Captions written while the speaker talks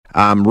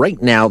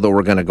Right now, though,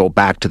 we're going to go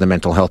back to the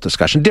mental health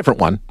discussion. Different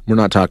one. We're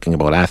not talking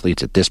about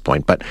athletes at this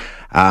point, but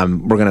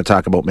we're going to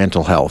talk about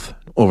mental health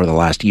over the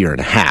last year and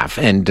a half.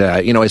 And,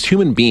 as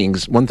human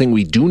beings, one thing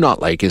we do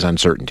not like is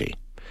uncertainty.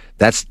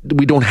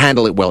 We don't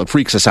handle it well. It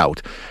freaks us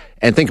out.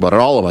 And think about it.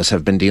 All of us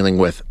have been dealing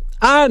with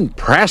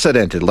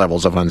unprecedented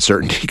levels of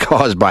uncertainty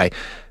caused by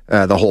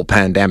the whole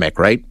pandemic,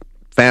 right?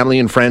 Family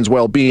and friends'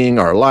 well-being,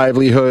 our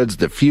livelihoods,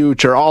 the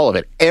future, all of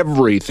it.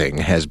 Everything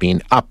has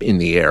been up in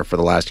the air for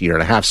the last year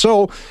and a half.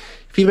 So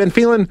if you've been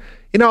feeling,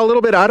 a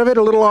little bit out of it,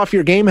 a little off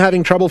your game,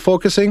 having trouble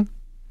focusing,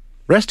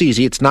 rest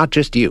easy. It's not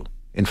just you.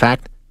 In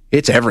fact,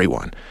 it's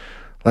everyone.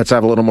 Let's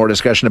have a little more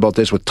discussion about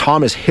this with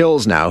Thomas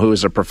Hills now, who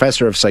is a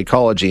professor of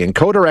psychology and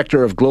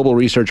co-director of Global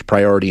Research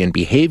Priority in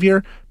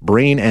Behavior,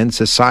 Brain and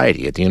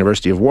Society at the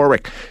University of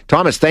Warwick.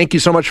 Thomas, thank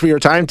you so much for your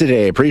time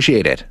today.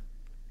 Appreciate it.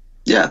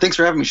 Yeah, thanks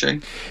for having me, Shay.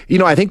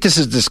 I think this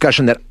is a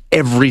discussion that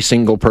every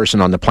single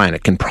person on the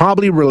planet can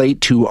probably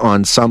relate to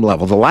on some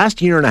level. The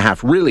last year and a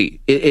half,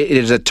 really, it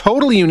is a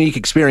totally unique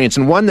experience,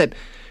 and one that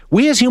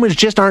we as humans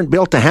just aren't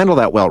built to handle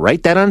that well,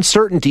 right? That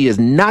uncertainty is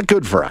not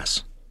good for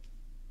us.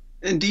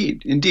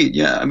 Indeed.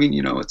 Yeah. I mean,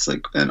 it's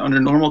like, and under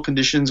normal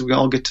conditions, we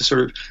all get to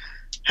sort of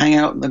hang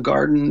out in the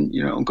garden,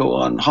 go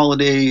on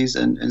holidays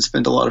and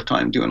spend a lot of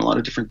time doing a lot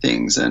of different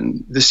things.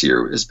 And this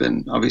year has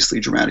been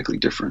obviously dramatically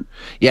different.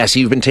 Yeah. So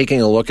you've been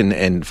taking a look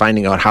and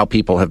finding out how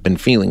people have been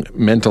feeling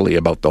mentally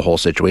about the whole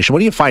situation.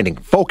 What are you finding?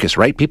 Focus,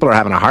 right? People are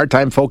having a hard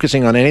time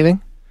focusing on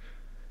anything?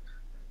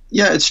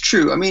 Yeah, it's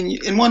true. I mean,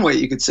 in one way,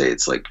 you could say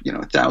it's like,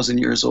 1,000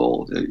 years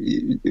old.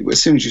 As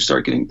soon as you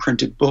start getting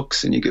printed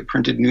books and you get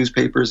printed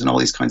newspapers and all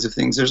these kinds of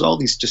things, there's all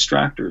these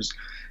distractors.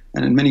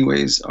 And in many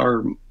ways,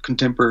 our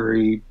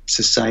contemporary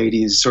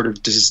society is sort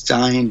of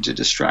designed to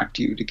distract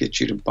you, to get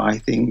you to buy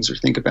things or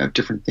think about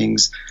different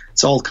things.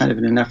 It's all kind of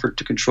in an effort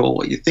to control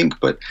what you think.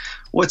 But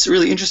what's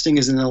really interesting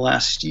is in the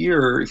last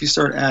year, if you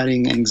start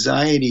adding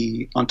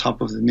anxiety on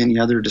top of the many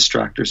other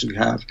distractors we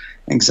have,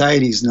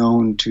 anxiety is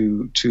known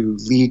to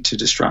lead to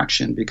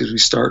distraction because we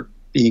start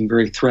being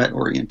very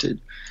threat-oriented.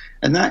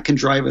 And that can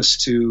drive us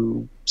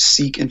to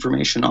seek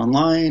information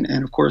online.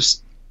 And of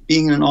course,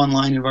 being in an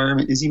online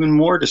environment is even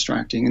more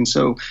distracting. And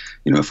so,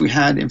 if we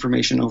had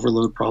information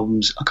overload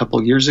problems a couple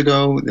of years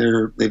ago,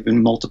 they've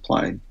been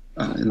multiplied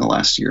in the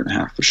last year and a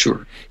half for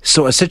sure.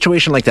 So a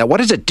situation like that, what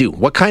does it do?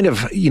 What kind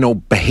of,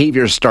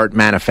 behaviors start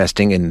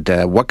manifesting,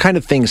 and what kind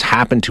of things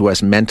happen to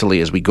us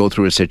mentally as we go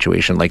through a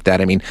situation like that?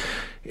 I mean,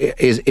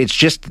 it's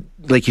just,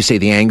 like you say,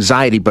 the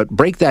anxiety, but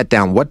break that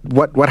down.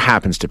 What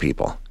happens to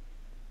people?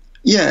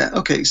 Yeah,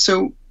 okay.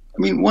 So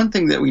one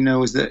thing that we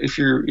know is that if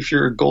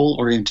you're a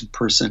goal-oriented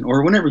person,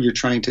 or whenever you're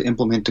trying to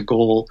implement a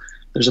goal,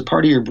 there's a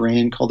part of your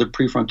brain called the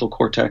prefrontal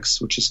cortex,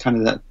 which is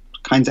kind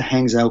of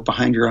hangs out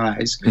behind your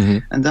eyes,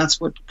 and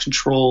that's what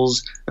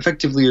controls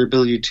effectively your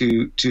ability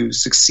to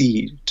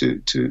succeed,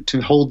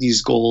 to hold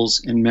these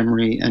goals in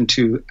memory and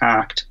to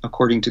act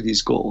according to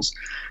these goals.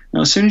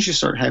 Now, as soon as you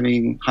start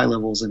having high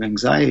levels of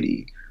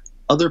anxiety,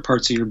 other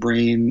parts of your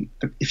brain,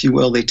 if you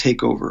will, they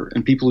take over.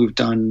 And people who've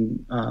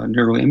done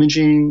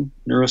neuroimaging,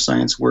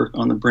 neuroscience work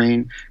on the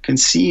brain can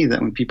see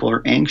that when people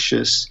are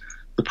anxious,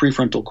 the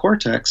prefrontal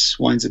cortex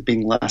winds up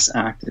being less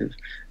active.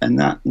 And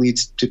that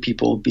leads to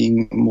people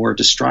being more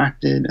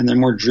distracted, and they're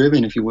more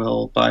driven, if you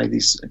will, by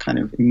these kind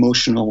of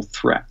emotional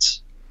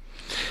threats.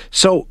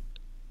 So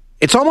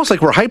it's almost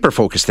like we're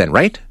hyper-focused then,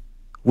 right?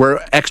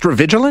 We're extra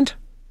vigilant?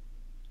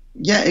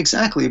 Yeah,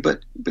 exactly.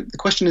 But the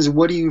question is,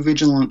 what are you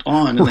vigilant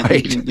on? And right. I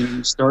think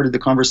you started the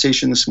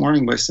conversation this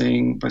morning by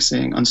saying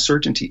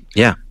uncertainty.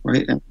 Yeah.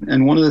 Right.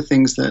 And one of the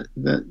things that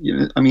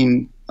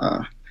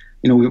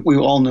we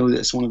all know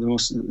this. One of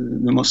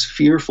the most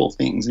fearful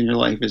things in your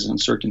life is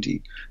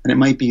uncertainty, and it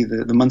might be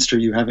the monster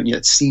you haven't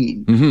yet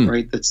seen,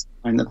 right? That's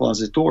behind the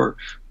closet door.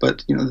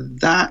 But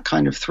that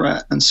kind of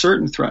threat,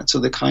 uncertain threats, are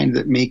the kind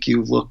that make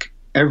you look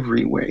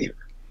everywhere.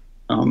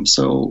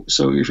 So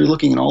if you're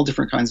looking in all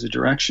different kinds of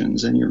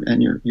directions, and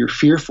you're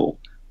fearful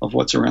of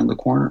what's around the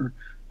corner,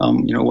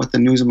 what the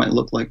news might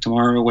look like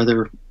tomorrow,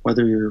 whether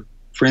your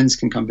friends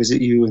can come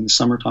visit you in the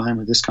summertime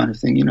or this kind of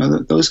thing,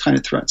 those kind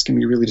of threats can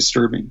be really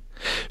disturbing.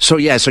 So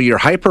you're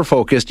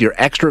hyper-focused, you're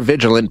extra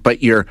vigilant,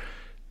 but you're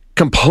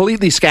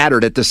completely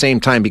scattered at the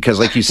same time because,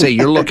 like you say,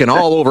 you're looking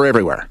all over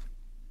everywhere.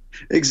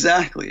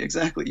 Exactly.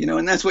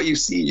 And that's what you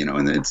see,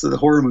 and it's the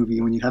horror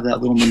movie when you have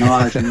that little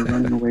menage and they're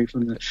running away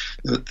from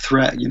the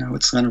threat,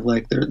 it's kind of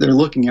like they're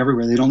looking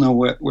everywhere. They don't know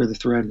where the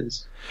threat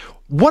is.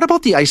 What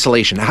about the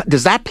isolation?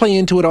 Does that play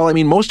into it all? I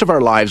mean, most of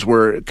our lives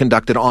were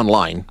conducted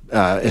online,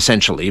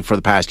 essentially, for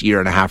the past year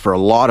and a half for a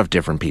lot of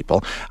different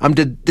people.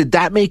 Did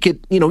that make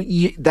it,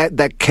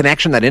 that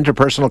connection, that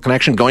interpersonal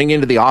connection, going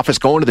into the office,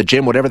 going to the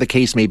gym, whatever the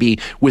case may be,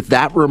 with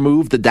that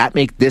removed, did that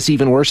make this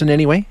even worse in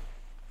any way?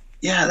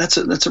 Yeah, that's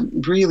a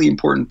really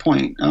important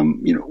point.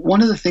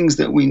 One of the things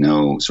that we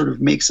know sort of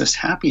makes us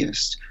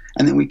happiest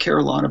and that we care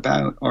a lot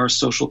about are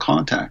social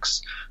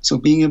contacts. So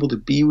being able to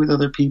be with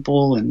other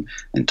people and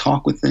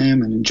talk with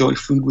them and enjoy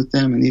food with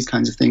them and these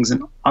kinds of things.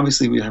 And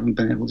obviously we haven't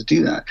been able to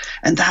do that.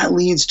 And that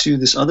leads to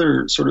this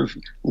other sort of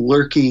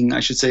lurking,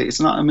 I should say,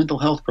 it's not a mental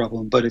health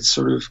problem, but it's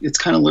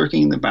kind of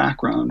lurking in the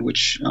background,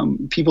 which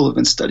people have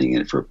been studying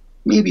it for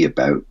maybe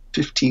about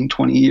 15,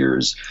 20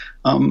 years,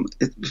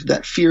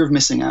 that fear of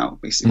missing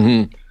out, basically.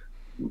 Mm-hmm.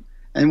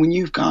 And when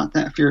you've got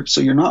that fear,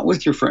 so you're not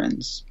with your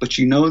friends, but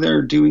you know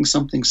they're doing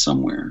something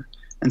somewhere.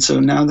 And so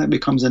now that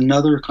becomes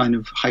another kind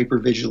of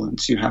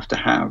hypervigilance you have to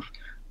have.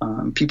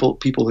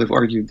 People have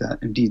argued that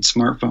indeed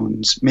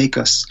smartphones make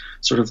us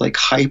sort of like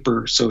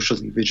hyper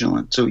socially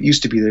vigilant. So it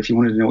used to be that if you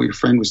wanted to know what your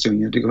friend was doing,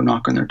 you had to go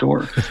knock on their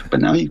door. But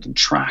now you can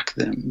track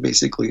them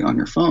basically on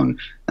your phone.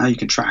 Now you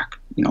can track,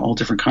 all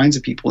different kinds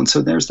of people. And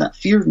so there's that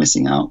fear of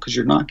missing out because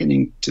you're not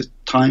getting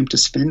time to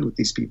spend with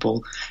these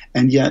people.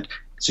 And yet,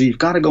 so you've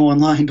got to go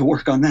online to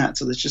work on that.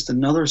 So that's just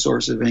another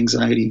source of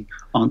anxiety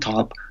on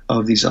top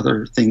of these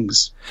other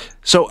things.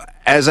 So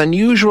as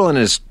unusual and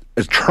as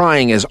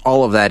trying as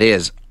all of that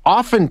is,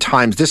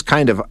 oftentimes this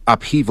kind of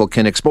upheaval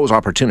can expose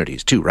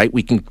opportunities too, right?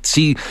 We can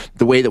see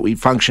the way that we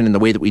function and the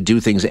way that we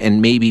do things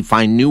and maybe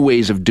find new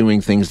ways of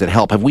doing things that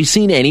help. Have we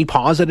seen any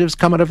positives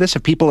come out of this?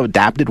 Have people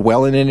adapted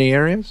well in any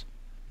areas?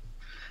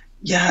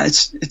 Yeah,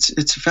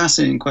 it's a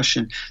fascinating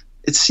question.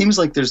 It seems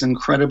like there's an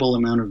incredible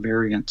amount of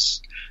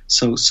variance.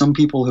 So some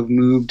people have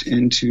moved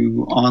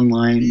into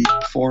online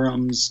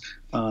forums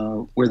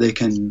where they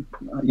can,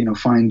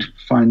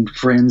 find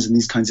friends and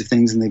these kinds of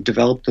things, and they've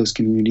developed those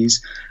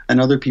communities. And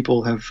other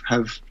people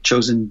have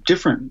chosen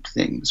different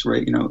things,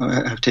 right?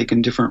 Have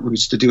taken different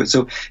routes to do it.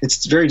 So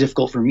it's very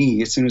difficult for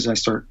me. As soon as I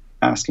start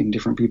asking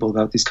different people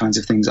about these kinds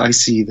of things, I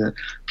see that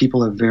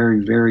people have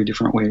very, very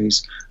different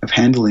ways of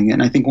handling it.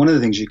 And I think one of the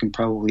things you can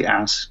probably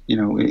ask,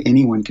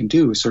 anyone can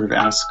do is sort of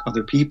ask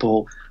other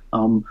people,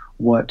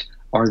 what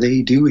are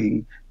they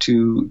doing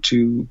to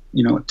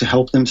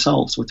help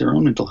themselves with their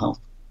own mental health?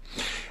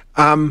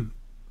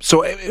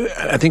 So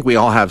I think we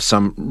all have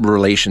some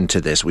relation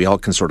to this. We all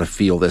can sort of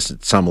feel this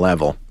at some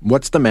level.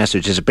 What's the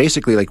message? Is it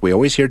basically like we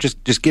always hear,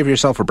 just give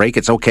yourself a break?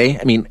 It's okay.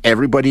 I mean,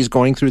 everybody's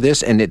going through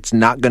this and it's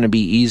not going to be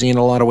easy in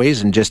a lot of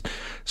ways, and just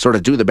sort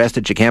of do the best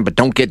that you can, but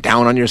don't get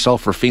down on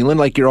yourself for feeling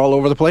like you're all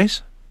over the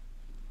place?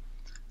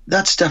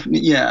 That's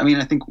definitely, yeah. I mean,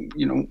 I think,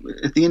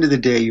 at the end of the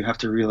day, you have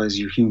to realize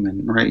you're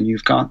human, right? And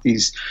you've got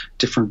these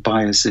different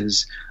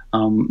biases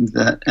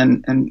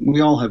and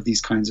we all have these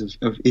kinds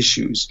of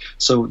issues.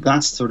 So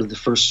that's sort of the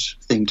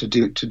first thing to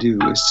do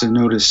is to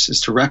notice,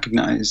 is to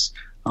recognize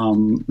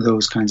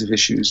those kinds of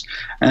issues.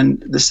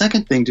 And the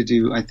second thing to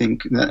do, I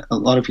think, that a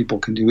lot of people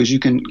can do is you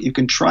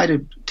can try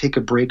to take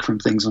a break from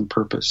things on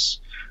purpose.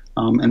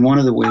 And one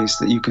of the ways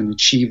that you can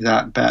achieve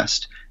that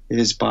best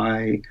is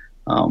by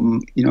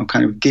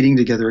kind of getting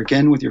together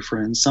again with your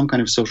friends, some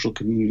kind of social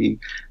community,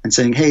 and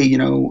saying, hey,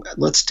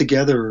 let's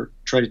together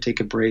try to take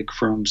a break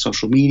from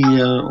social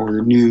media or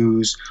the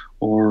news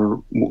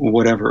or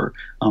whatever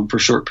for a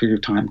short period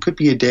of time. Could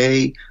be a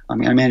day. I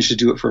mean, I managed to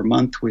do it for a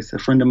month with a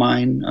friend of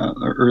mine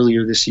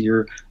earlier this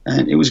year,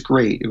 and it was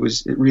great.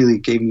 It really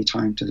gave me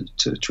time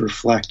to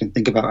reflect and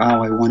think about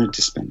how I wanted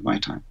to spend my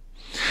time.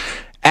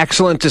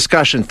 Excellent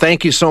discussion.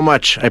 Thank you so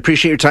much. I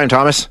appreciate your time,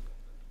 Thomas.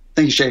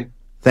 Thank you, Shay.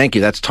 Thank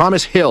you. That's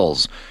Thomas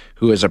Hills,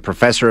 who is a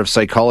professor of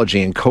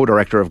psychology and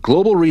co-director of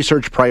Global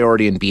Research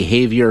Priority in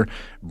Behavior,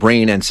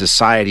 Brain and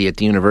Society at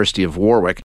the University of Warwick.